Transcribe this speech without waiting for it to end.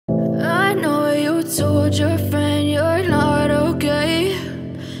told your friend you're not okay,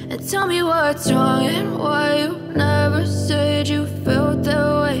 and tell me what's wrong and why you never said you felt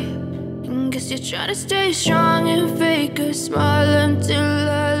that way. And guess you're trying to stay strong and fake a smile until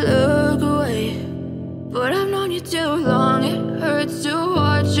I look away. But I've known you too long, it hurts to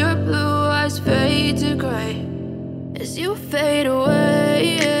watch your blue eyes fade to gray as you fade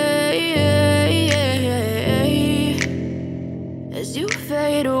away, as you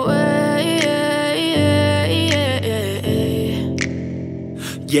fade away.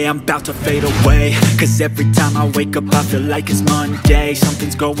 Yeah, I'm about to fade away, cause every time I wake up I feel like it's Monday.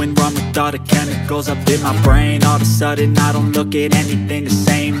 Something's going wrong with all the chemicals up in my brain. All of a sudden I don't look at anything the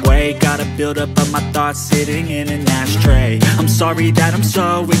same way. Got a buildup of my thoughts sitting in an ashtray. I'm sorry that I'm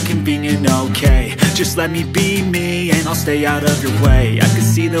so inconvenient, okay. Just let me be me and I'll stay out of your way. I can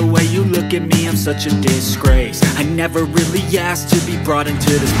see the way you look at me, I'm such a disgrace. I never really asked to be brought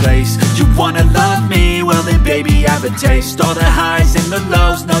into this place. You wanna love me? Well then baby I have a taste. All the highs and the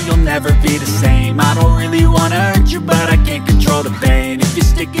lows, no, you'll never be the same. I don't really wanna hurt you, but I can't control the pain. If you're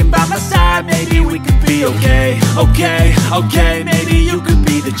sticking by my side, maybe we could be okay. Okay, maybe you could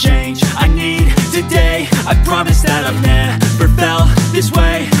be the change I need today. I promise that I've never felt this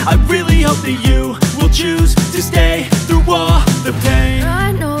way. I really hope that you will choose to stay through all the pain.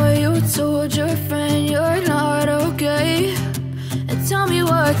 I know you told your friend you're not okay, and tell me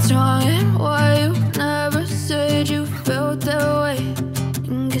what's wrong and why you never said you felt that way.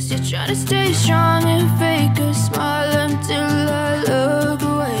 Guess you're trying to stay strong and fake a smile until I look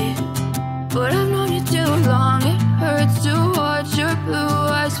away. But I've known you too long, it hurts to watch your blue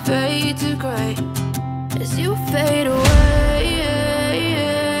eyes fade to gray as you fade away,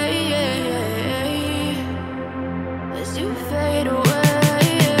 as you fade away,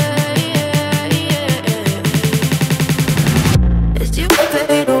 as you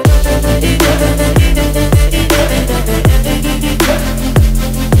fade away.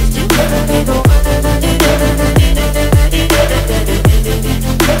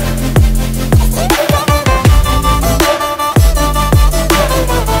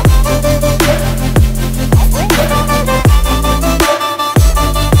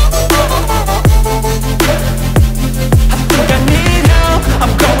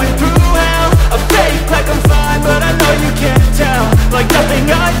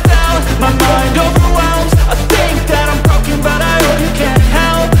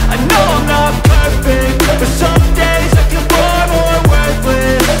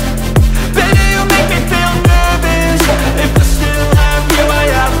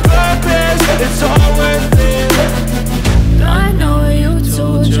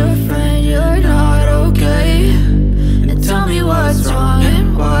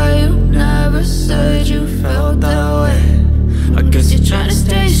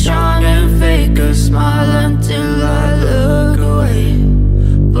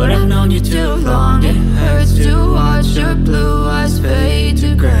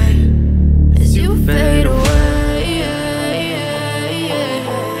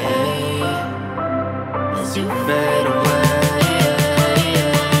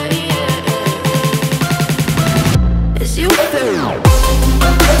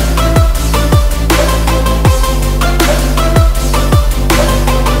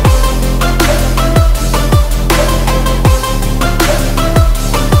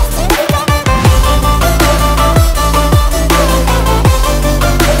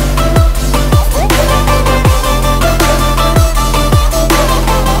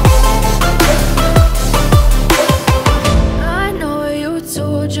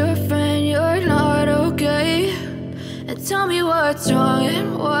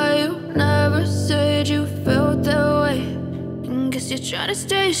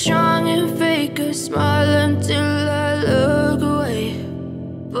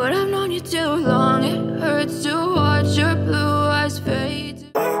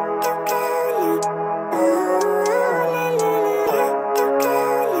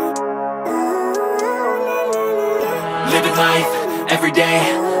 Living life, every day,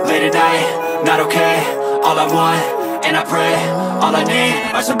 late at night, not okay. All I want, and I pray, all I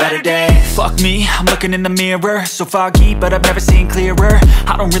need are some better days. Fuck me, I'm looking in the mirror, so foggy, but I've never seen clearer.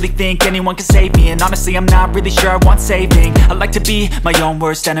 I don't really think anyone can save me, and honestly I'm not really sure I want saving. I like to be my own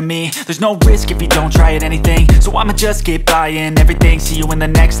worst enemy. There's no risk if you don't try at anything, so I'ma just keep buying everything. See you in the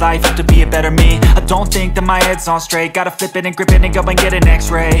next life, have to be a better me. I don't think that my head's on straight, gotta flip it and grip it and go and get an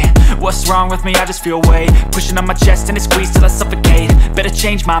x-ray. What's wrong with me? I just feel weight pushing on my chest and it squeezes till I suffocate. Better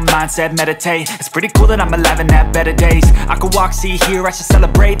change my mindset, meditate. It's pretty cool that I'm alive and have better days. I could walk, see, hear, I should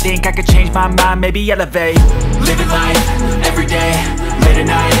celebrate. Think I could change my mind, maybe elevate. Living life, every day, late at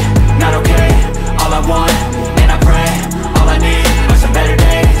night, not okay. All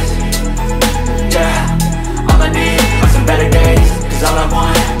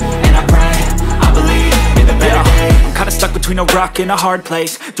rock in a hard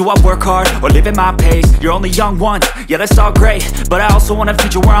place. Do I work hard or live at my pace? You're only young once, yeah that's all great, but I also want a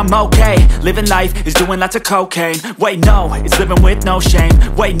future where I'm okay. Living life is doing lots of cocaine. Wait no, it's living with no shame.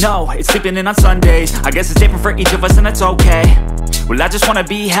 Wait no, it's sleeping in on Sundays. I guess it's different for each of us and that's okay. Well I just wanna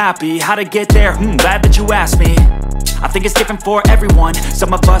be happy, how to get there? Glad that you asked me. I think it's different for everyone.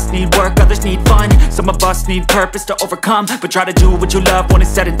 Some of us need work, others need fun. Some of us need purpose to overcome. But try to do what you love when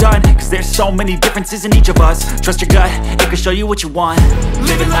it's said and done, cause there's so many differences in each of us. Trust your gut, it can show you what you want.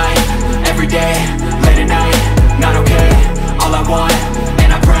 Living life, everyday, late at night, not okay. All I want,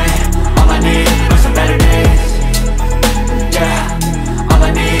 and I pray, all I need are some better days. Yeah, all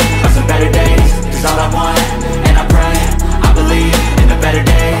I need are some better days. Cause all I want, and I pray, I believe in the better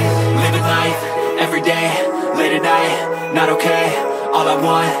days. Living life, everyday, late at night, not okay. All I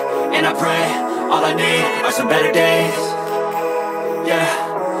want, and I pray, all I need are some better days.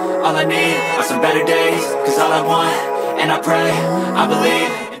 Yeah, all I need are some better days. Cause all I want, and I pray, I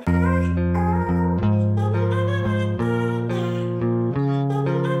believe.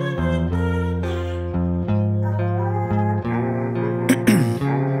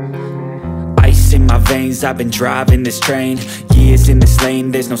 In my veins, I've been driving this train. Years in this lane,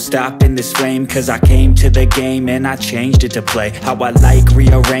 there's no stopping this flame. Cause I came to the game and I changed it to play how I like,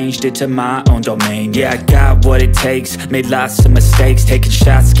 rearranged it to my own domain. Yeah, I got what it takes, made lots of mistakes, taking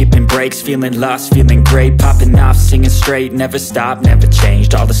shots, skipping breaks, feeling lost, feeling great, popping off, singing straight, never stopped, never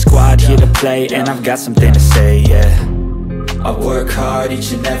changed. All the squad here to play, and I've got something to say, yeah. I work hard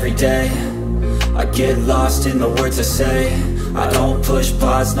each and every day, I get lost in the words I say. I don't push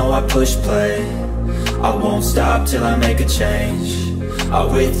pause, no I push play. I won't stop till I make a change. I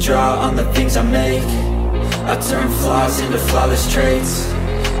withdraw on the things I make. I turn flaws into flawless traits.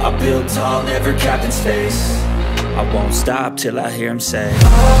 I build tall, never capped in space. I won't stop till I hear him say,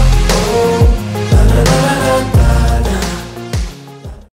 oh, oh.